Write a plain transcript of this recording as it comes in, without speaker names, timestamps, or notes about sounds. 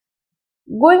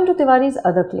Going to Tiwari's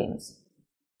other claims.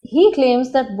 He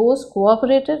claims that Bose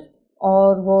cooperated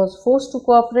or was forced to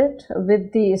cooperate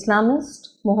with the Islamist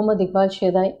Muhammad Iqbal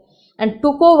Shedai and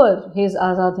took over his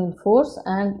Azad Hind force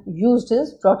and used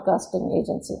his broadcasting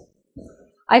agency.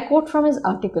 I quote from his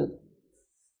article.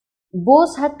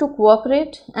 Bose had to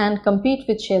cooperate and compete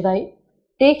with Shedai,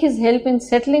 take his help in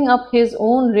settling up his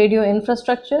own radio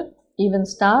infrastructure, even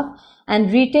staff,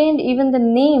 and retained even the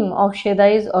name of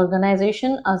Shedai's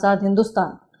organization Azad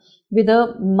Hindustan, with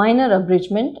a minor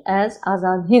abridgment as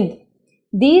Azad Hind.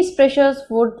 These pressures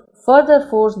would further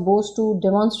force Bose to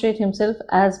demonstrate himself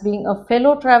as being a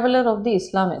fellow traveler of the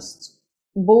Islamists.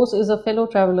 Bose is a fellow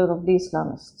traveler of the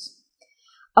Islamists,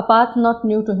 a path not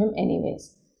new to him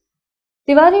anyways.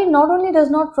 Tiwari not only does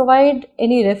not provide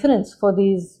any reference for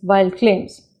these wild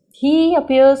claims, he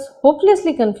appears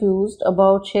hopelessly confused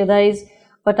about Shedai's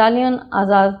battalion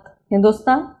Azad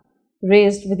Hindustan,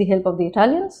 raised with the help of the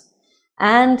Italians,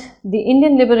 and the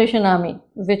Indian Liberation Army,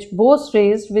 which Bose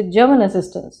raised with German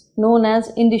assistance, known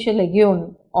as Indische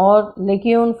Legion or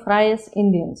Legion Freies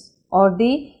Indiens or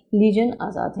the Legion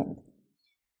Azad Hind.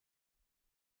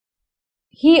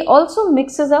 He also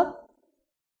mixes up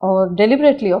or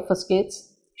deliberately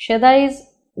obfuscates Shedai's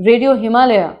Radio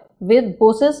Himalaya with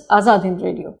Bose's Azad Hind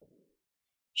Radio.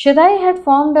 Shedai had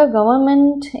formed a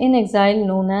government in exile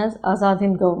known as Azad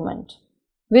Hind government,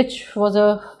 which was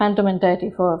a phantom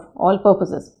entity for all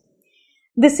purposes.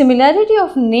 The similarity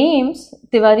of names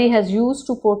Tiwari has used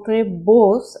to portray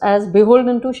Bose as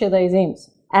beholden to Shedai's aims,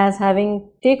 as having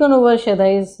taken over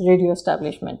Shedai's radio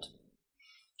establishment.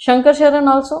 Shankar Sharan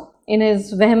also, in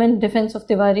his vehement defense of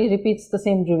Tiwari, repeats the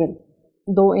same drivel,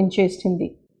 though in chaste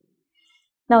Hindi.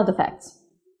 Now the facts.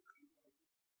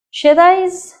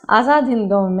 Shedai's Azad Hind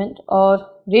government or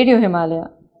Radio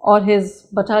Himalaya or his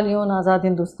battalion Azad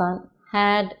Hindustan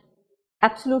had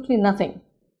absolutely nothing,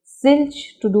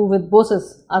 zilch, to do with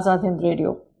Bose's Azad Hind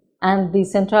Radio and the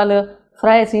Centrale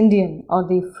Freies Indien or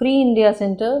the Free India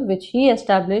Center, which he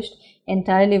established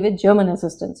entirely with German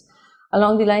assistance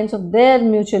along the lines of their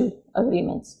mutual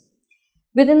agreements.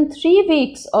 Within 3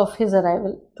 weeks of his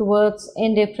arrival, towards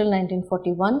end April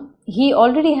 1941, he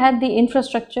already had the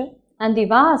infrastructure and the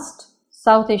vast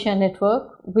South Asia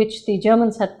network which the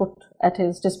Germans had put at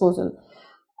his disposal,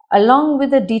 along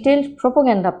with a detailed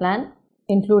propaganda plan,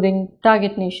 including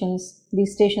target nations, the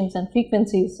stations and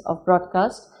frequencies of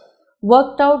broadcast,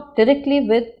 worked out directly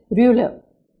with Rühle,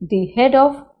 the head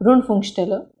of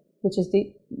Rundfunkstelle, which is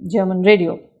the German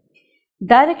radio,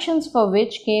 directions for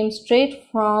which came straight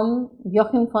from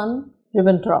Joachim von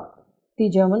Ribbentrop, the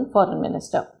German foreign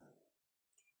minister.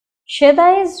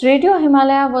 Shedai's Radio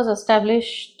Himalaya was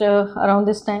established around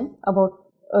this time, about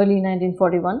early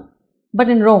 1941, but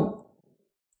in Rome.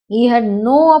 He had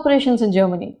no operations in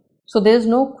Germany, so there is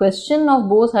no question of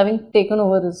Bose having taken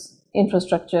over his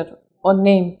infrastructure or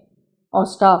name or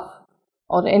staff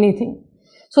or anything.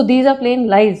 So these are plain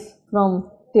lies from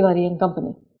Tiwari and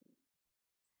company.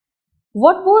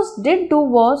 What Bose did do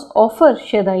was offer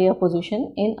Shedai a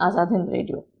position in Azad Hind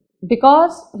Radio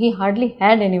because he hardly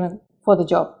had anyone for the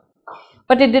job.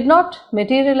 But it did not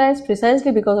materialize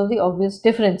precisely because of the obvious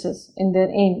differences in their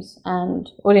aims and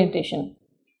orientation.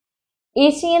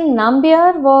 ACN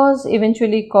Nambiar was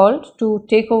eventually called to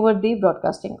take over the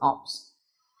broadcasting ops.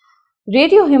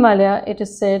 Radio Himalaya, it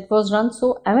is said, was run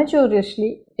so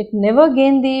amateurishly, it never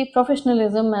gained the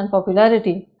professionalism and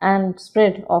popularity and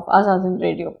spread of Azad Hind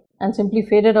Radio and simply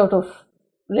faded out of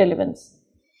relevance.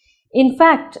 In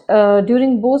fact,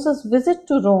 during Bose's visit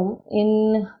to Rome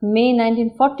in May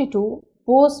 1942,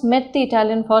 Bose met the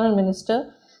Italian foreign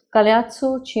minister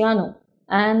Galeazzo Ciano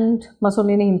and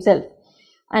Mussolini himself.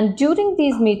 And during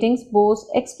these meetings, Bose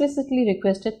explicitly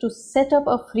requested to set up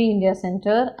a Free India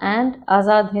Center and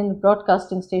Azad Hind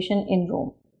broadcasting station in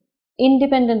Rome,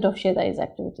 independent of Shedai's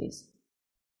activities.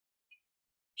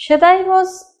 Shedai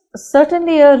was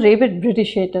certainly a rabid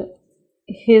British hater.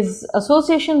 His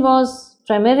association was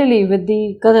primarily with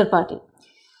the Ghadar party,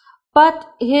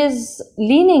 but his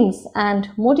leanings and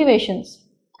motivations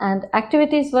and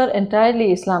activities were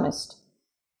entirely Islamist.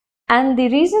 And the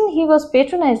reason he was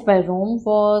patronized by Rome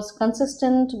was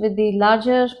consistent with the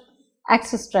larger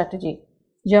Axis strategy,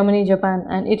 Germany, Japan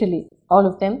and Italy, all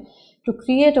of them, to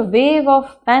create a wave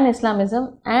of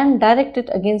pan-Islamism and direct it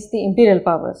against the imperial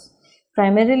powers,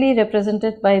 primarily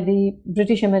represented by the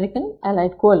British-American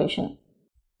Allied coalition.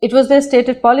 It was their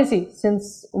stated policy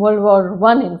since World War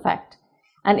I, in fact,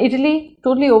 and Italy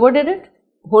totally overdid it,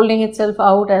 holding itself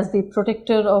out as the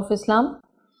protector of Islam.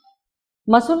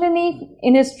 Mussolini,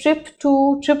 in his trip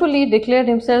to Tripoli, declared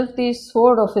himself the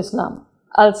sword of Islam,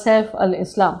 Al-Saif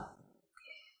al-Islam.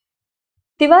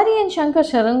 Tiwari and Shankar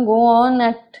Sharan go on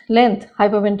at length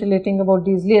hyperventilating about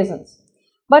these liaisons.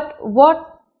 But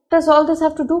what does all this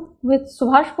have to do with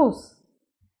Subhash Bose?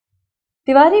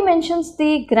 Tiwari mentions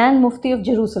the Grand Mufti of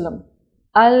Jerusalem,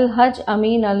 Al-Hajj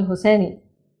Amin al-Husseini,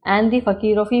 and the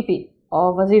Fakir of EP,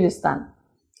 or Waziristan.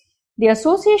 The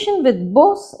association with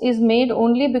Bose is made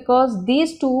only because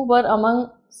these two were among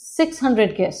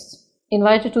 600 guests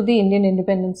invited to the Indian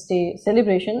Independence Day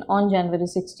celebration on January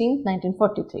 16,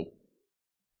 1943.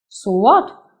 So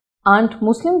what? Aren't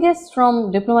Muslim guests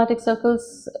from diplomatic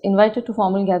circles invited to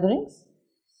formal gatherings?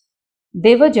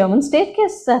 They were German state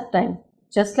guests that time,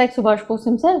 just like Subhash Bose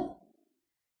himself.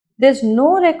 There's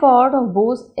no record of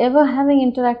Bose ever having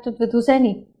interacted with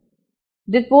Husseini.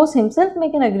 Did Bose himself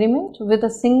make an agreement with a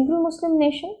single Muslim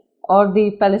nation or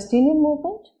the Palestinian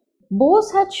movement?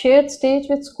 Bose had shared stage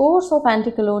with scores of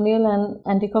anti-colonial and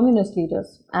anti-communist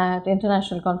leaders at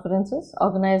international conferences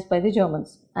organized by the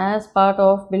Germans as part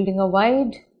of building a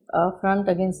wide front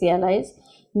against the Allies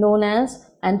known as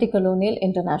Anti-Colonial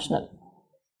International.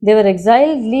 They were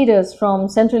exiled leaders from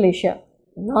Central Asia,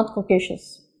 North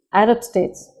Caucasus, Arab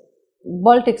states,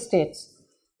 Baltic states,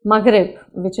 Maghreb,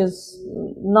 which is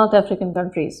North African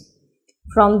countries,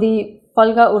 from the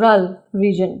Volga-Ural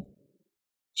region,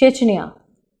 Chechnya,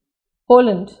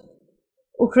 Poland,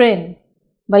 Ukraine,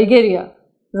 Bulgaria,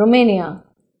 Romania,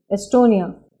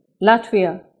 Estonia,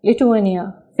 Latvia,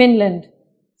 Lithuania, Finland,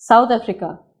 South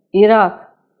Africa, Iraq,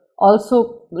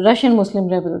 also Russian Muslim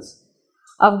rebels,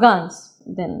 Afghans,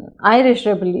 then Irish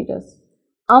rebel leaders.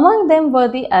 Among them were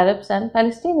the Arabs and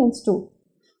Palestinians too.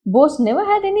 Bose never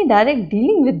had any direct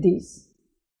dealing with these.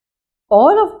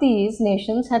 All of these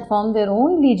nations had formed their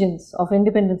own legions of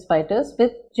independence fighters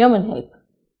with German help.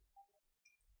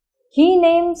 He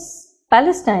names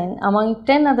Palestine among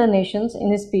 10 other nations in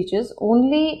his speeches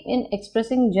only in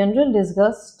expressing general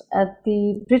disgust at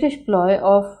the British ploy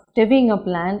of divvying up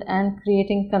land and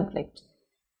creating conflict.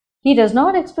 He does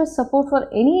not express support for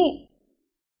any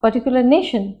particular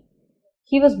nation.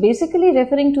 He was basically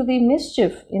referring to the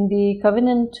mischief in the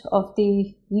covenant of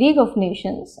the League of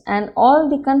Nations and all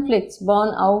the conflicts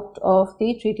born out of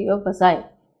the Treaty of Versailles.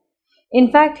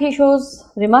 In fact, he shows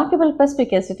remarkable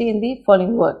perspicacity in the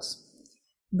following words.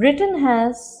 Britain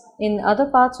has, in other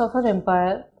parts of her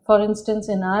empire, for instance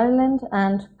in Ireland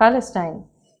and Palestine,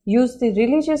 used the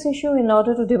religious issue in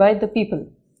order to divide the people.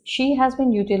 She has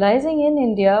been utilizing in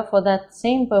India for that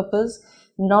same purpose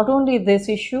not only this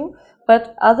issue,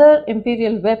 but other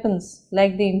imperial weapons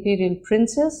like the imperial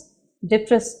princes,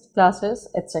 depressed classes,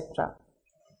 etc.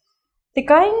 The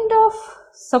kind of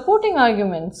supporting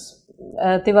arguments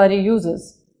Tiwari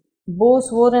uses.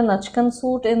 Bose wore an Achkan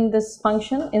suit in this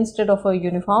function instead of a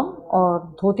uniform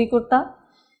or dhoti kurta.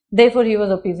 Therefore, he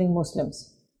was appeasing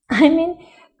Muslims. I mean,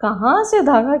 kahan se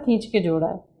dhaga kheench ke joda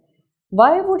hai?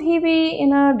 Why would he be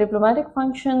in a diplomatic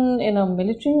function in a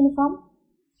military uniform?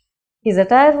 His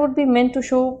attire would be meant to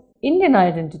show Indian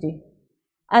identity.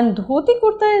 And dhoti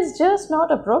kurta is just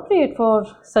not appropriate for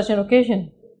such an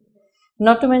occasion.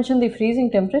 Not to mention the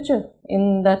freezing temperature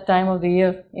in that time of the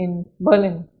year in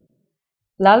Berlin.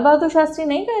 Lal Bahadur Shastri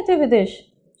नहीं गए थे विदेश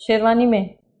शेरवानी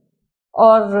में,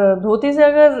 और धोती से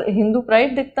अगर Hindu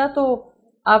pride दिखता तो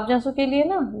आप जैसों के लिए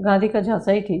ना गांधी का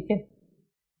झांसा ही ठीक है.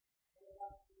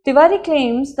 Tiwari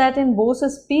claims that in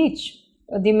Bose's speech,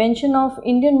 the mention of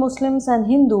Indian Muslims and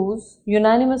Hindus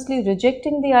unanimously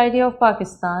rejecting the idea of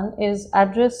Pakistan is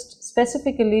addressed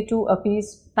specifically to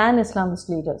appease pan-Islamist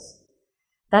leaders.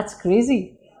 That's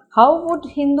crazy. How would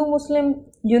Hindu-Muslim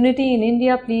unity in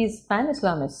India please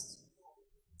pan-Islamists?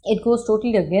 It goes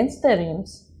totally against their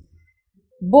aims.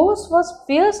 Bose was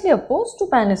fiercely opposed to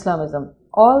pan-Islamism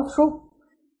all through.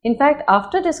 In fact,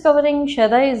 after discovering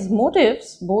Shadai's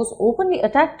motives, Bose openly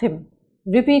attacked him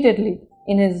repeatedly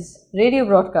in his radio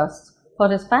broadcasts for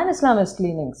his pan-Islamist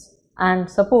leanings and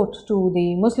support to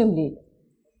the Muslim League.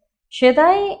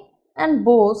 Shadai and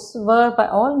Bose were by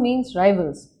all means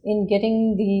rivals in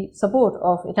getting the support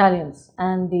of Italians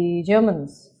and the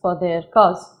Germans for their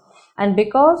cause. And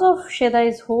because of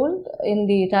Shadai's hold in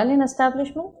the Italian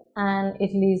establishment and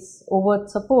Italy's overt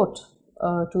support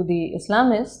to the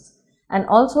Islamists, and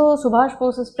also Subhash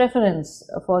Bose's preference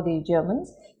for the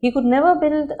Germans, he could never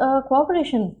build a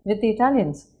cooperation with the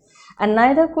Italians, and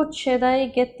neither could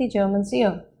Shadai get the Germans'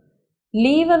 ear.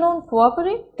 Leave alone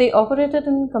cooperate, they operated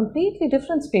in completely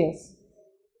different spheres.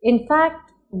 In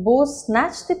fact, Bose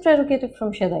snatched the prerogative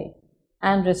from Shadai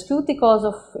and rescued the cause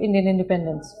of Indian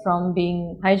independence from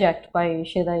being hijacked by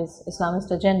Shadai's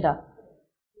Islamist agenda.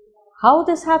 How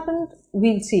this happened,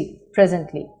 we'll see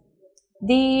presently.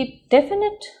 The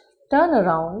definite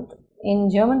turnaround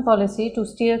in German policy to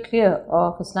steer clear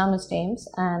of Islamist aims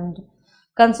and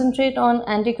concentrate on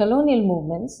anti-colonial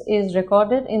movements is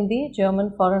recorded in the German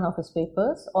Foreign Office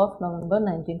papers of November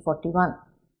 1941.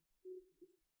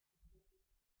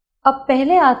 अब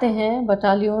पहले आते हैं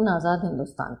battalion आज़ाद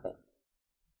हिंदुस्तान पे.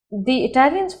 The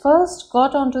Italians first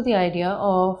got onto the idea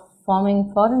of forming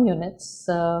foreign units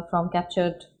from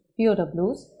captured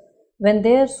POWs when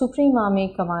their Supreme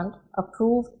Army Command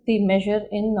approved the measure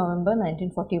in November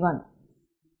 1941.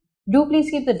 Do please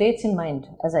keep the dates in mind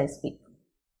as I speak.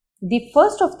 The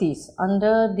first of these,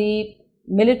 under the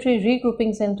Military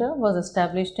Regrouping Center, was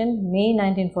established in May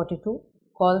 1942,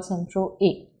 called Centro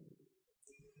A,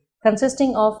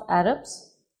 consisting of Arabs,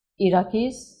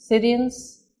 Iraqis, Syrians,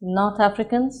 North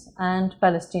Africans and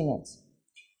Palestinians.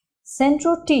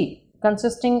 Centro T,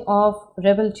 consisting of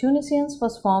rebel Tunisians,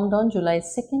 was formed on July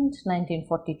 2nd,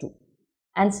 1942.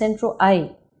 And Centro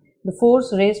I, the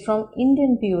force raised from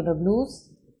Indian POWs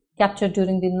captured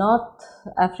during the North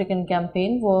African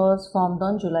campaign, was formed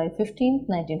on July 15th,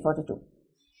 1942.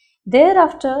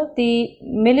 Thereafter, the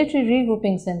Military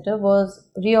Regrouping Center was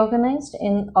reorganized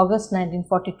in August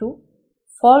 1942,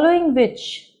 following which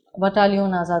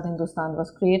Battalion Azad Hindustan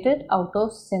was created out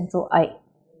of Centro I.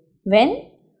 When?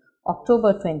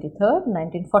 October 23rd,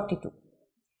 1942.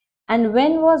 And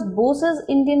when was Bose's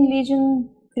Indian Legion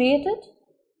created?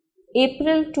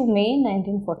 April to May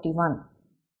 1941.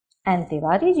 And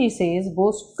Tiwari ji says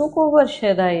Bose took over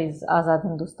Shedai's Azad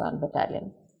Hindustan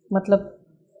Battalion. मतलब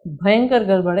भयंकर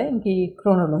गड़बड़ है इनकी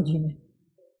chronology में.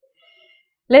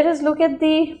 Let us look at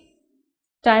the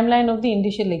timeline of the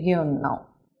Indische Legion now.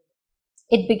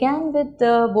 It began with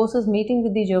Bose's meeting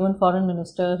with the German Foreign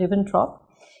Minister Ribbentrop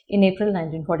in April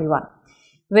 1941,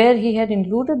 where he had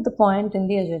included the point in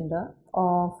the agenda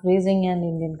of raising an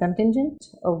Indian contingent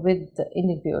with the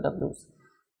Indian POWs.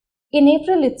 In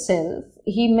April itself,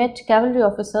 he met cavalry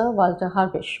officer Walter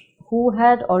Harbisch, who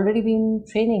had already been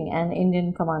training an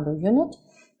Indian commando unit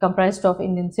comprised of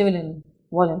Indian civilian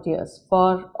volunteers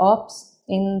for ops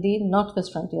in the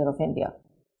northwest frontier of India.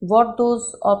 What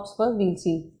those ops were, we'll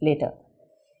see later.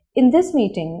 In this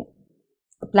meeting,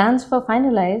 plans were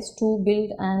finalized to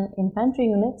build an infantry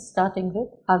unit starting with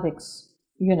Harbisch's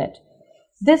unit.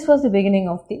 This was the beginning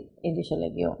of the Indische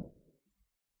Legion,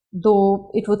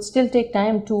 though it would still take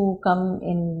time to come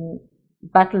in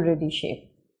battle-ready shape.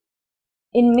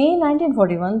 In May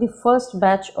 1941, the first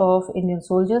batch of Indian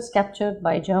soldiers captured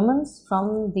by Germans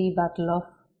from the Battle of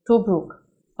Tobruk,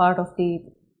 part of the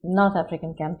North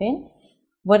African campaign,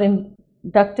 were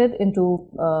inducted into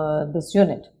this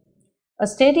unit. A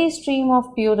steady stream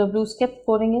of POWs kept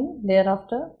pouring in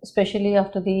thereafter, especially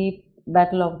after the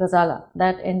Battle of Gazala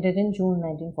that ended in June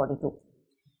 1942.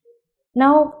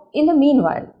 Now, in the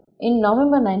meanwhile, in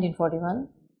November 1941,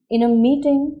 in a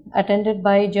meeting attended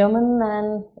by German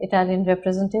and Italian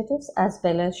representatives as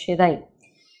well as Shedai,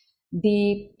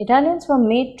 the Italians were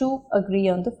made to agree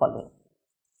on the following.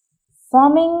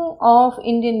 Forming of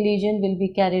Indian Legion will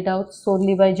be carried out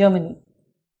solely by Germany,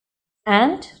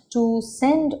 and to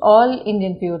send all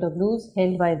Indian POWs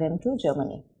held by them to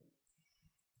Germany.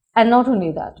 And not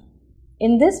only that,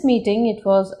 in this meeting it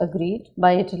was agreed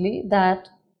by Italy that,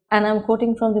 and I am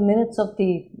quoting from the minutes of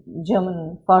the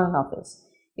German Foreign Office,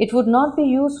 it would not be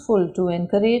useful to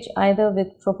encourage either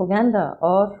with propaganda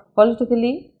or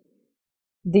politically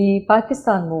the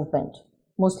Pakistan movement,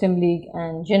 Muslim League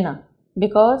and Jinnah,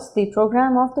 because the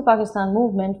program of the Pakistan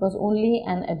movement was only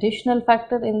an additional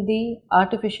factor in the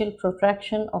artificial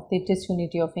protraction of the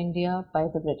disunity of India by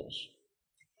the British.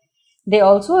 They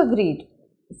also agreed,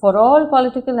 for all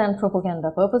political and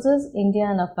propaganda purposes, India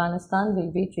and Afghanistan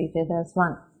will be treated as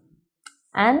one.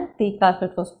 And the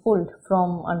carpet was pulled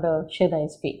from under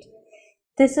Shedai's feet.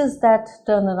 This is that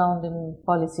turnaround in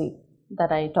policy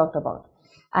that I talked about.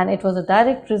 And it was a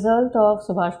direct result of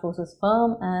Subhash Bose's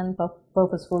firm and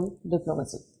purposeful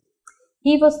diplomacy.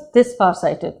 He was this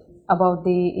far-sighted about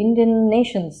the Indian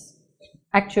nation's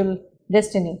actual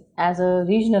destiny as a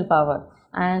regional power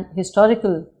and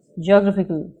historical,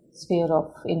 geographical sphere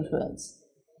of influence.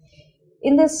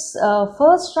 In this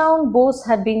first round, Bose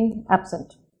had been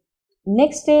absent.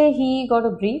 Next day, he got a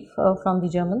brief from the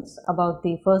Germans about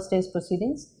the first day's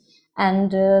proceedings, and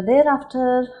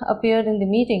thereafter appeared in the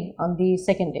meeting on the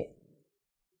second day.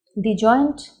 The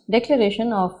joint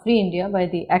declaration of Free India by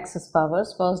the Axis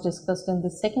powers was discussed in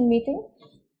the second meeting,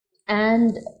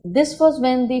 and this was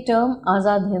when the term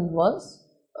Azad Hind was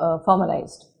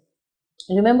formalized.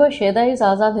 Remember, Shedai's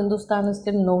Azad Hindustan is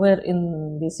still nowhere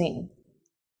in the scene.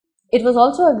 It was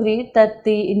also agreed that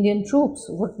the Indian troops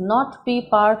would not be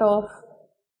part of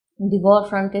the war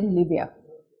front in Libya.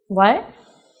 Why?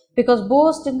 Because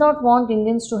Bose did not want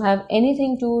Indians to have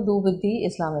anything to do with the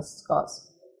Islamist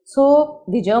cause. So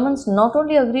the Germans not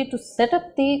only agreed to set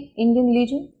up the Indian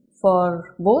Legion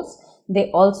for Bose,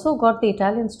 they also got the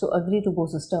Italians to agree to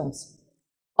Bose's terms.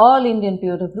 All Indian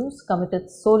POWs committed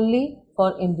solely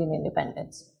for Indian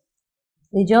independence.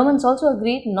 The Germans also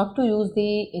agreed not to use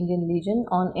the Indian Legion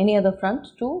on any other front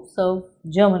to serve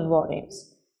German war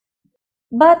aims.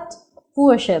 But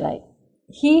poor Shedai,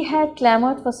 he had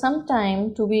clamored for some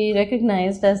time to be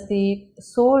recognized as the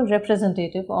sole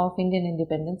representative of Indian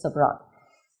independence abroad.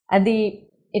 And the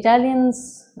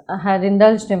Italians had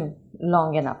indulged him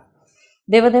long enough.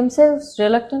 They were themselves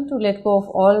reluctant to let go of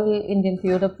all Indian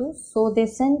POWs, so they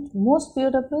sent most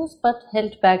POWs but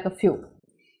held back a few.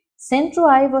 Centro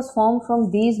I was formed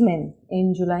from these men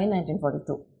in July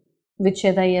 1942, with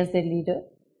Shedai as their leader.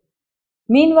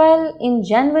 Meanwhile, in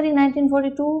January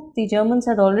 1942, the Germans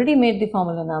had already made the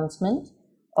formal announcement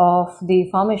of the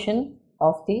formation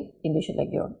of the Indische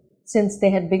Legion, since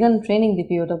they had begun training the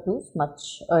POWs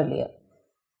much earlier.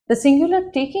 The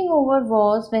singular taking over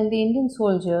was when the Indian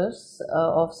soldiers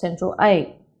of Centro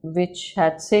I, which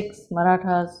had Sikhs,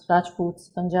 Marathas, Rajputs,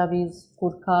 Punjabis,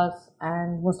 Gurkhas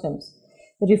and Muslims,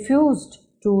 refused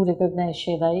to recognize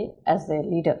Shedai as their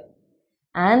leader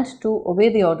and to obey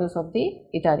the orders of the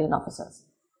Italian officers.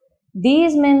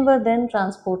 These men were then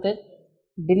transported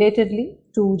belatedly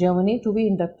to Germany to be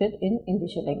inducted in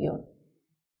Indische Legion.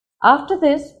 After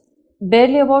this,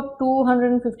 barely about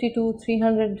 250 to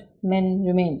 300 men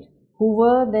remained, who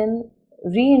were then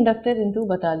re-inducted into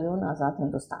Battalion Azad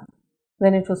Hindustan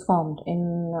when it was formed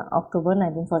in October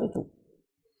 1942.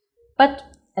 But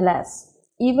alas,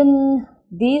 even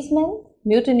these men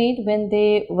mutinied when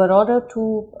they were ordered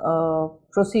to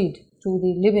proceed to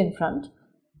the Libyan front,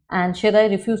 and Shedai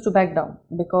refused to back down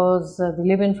because the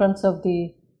Libyan front served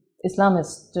the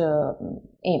Islamist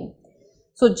aim.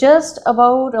 So just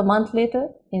about a month later,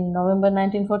 in November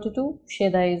 1942,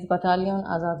 Shedai's Battalion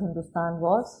Azad Hindustan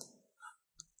was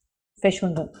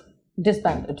verschwunden,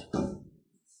 disbanded.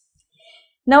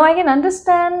 Now I can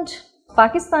understand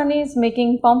Pakistanis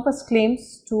making pompous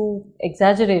claims to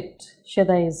exaggerate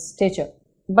Shedai's stature,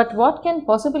 but what can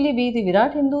possibly be the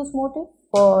Virat Hindus' motive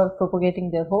for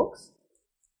propagating their hoax?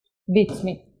 Beats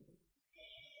me.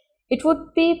 It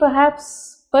would be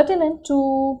perhaps pertinent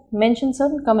to mention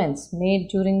certain comments made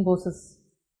during Bose's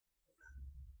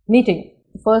meeting,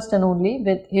 first and only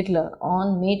with Hitler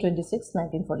on May 26,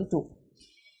 1942.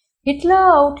 Hitler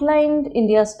outlined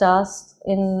India's tasks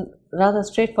in rather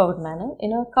straightforward manner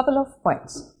in a couple of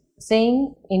points,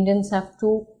 saying Indians have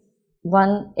to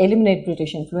 1. Eliminate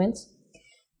British influence,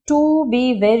 2.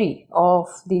 Be wary of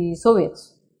the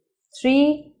Soviets,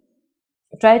 3.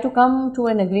 Try to come to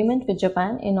an agreement with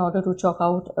Japan in order to chalk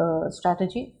out a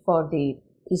strategy for the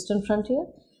eastern frontier,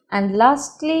 and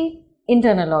lastly,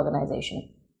 internal organization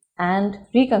and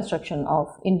reconstruction of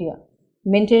India,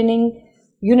 maintaining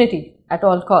unity at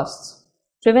all costs,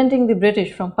 preventing the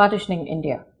British from partitioning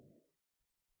India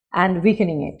and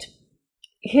weakening it.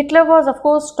 Hitler was, of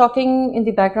course, talking in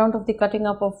the background of the cutting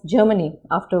up of Germany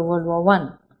after World War I.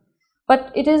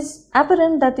 But it is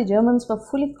apparent that the Germans were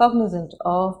fully cognizant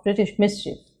of British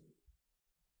mischief.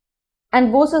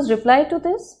 And Bose's reply to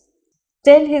this?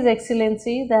 Tell His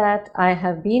Excellency that I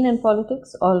have been in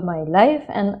politics all my life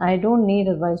and I don't need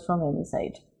advice from any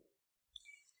side.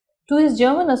 To his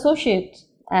German associate,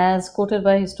 as quoted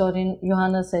by historian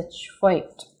Johannes H.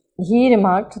 Voigt, he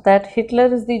remarked that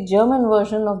Hitler is the German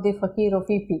version of the Fakir of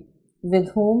Ipi,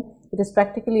 with whom it is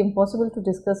practically impossible to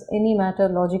discuss any matter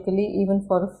logically even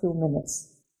for a few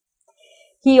minutes.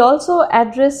 He also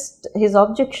addressed his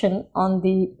objection on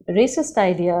the racist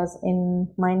ideas in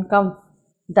Mein Kampf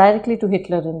directly to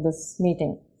Hitler in this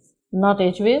meeting, not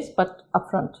edgeways but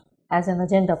upfront as an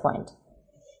agenda point.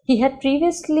 He had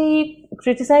previously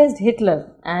criticized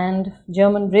Hitler and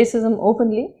German racism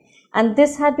openly, and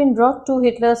this had been brought to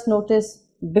Hitler's notice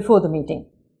before the meeting.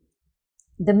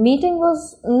 The meeting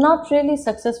was not really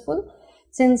successful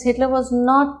since Hitler was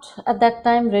not at that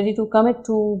time ready to commit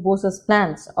to Bose's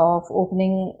plans of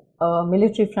opening a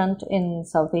military front in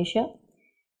South Asia.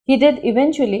 He did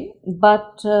eventually,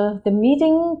 but the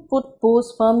meeting put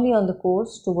Bose firmly on the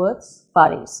course towards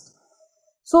Far East.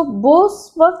 So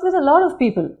Bose worked with a lot of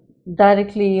people,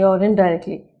 directly or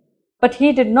indirectly, but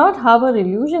he did not harbor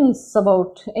illusions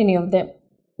about any of them,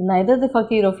 neither the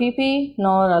Fakir of Ipi,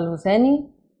 nor Al-Husseini,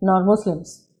 nor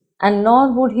Muslims, and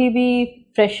nor would he be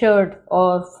pressured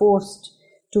or forced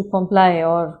to comply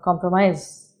or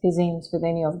compromise his aims with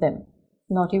any of them,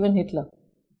 not even Hitler.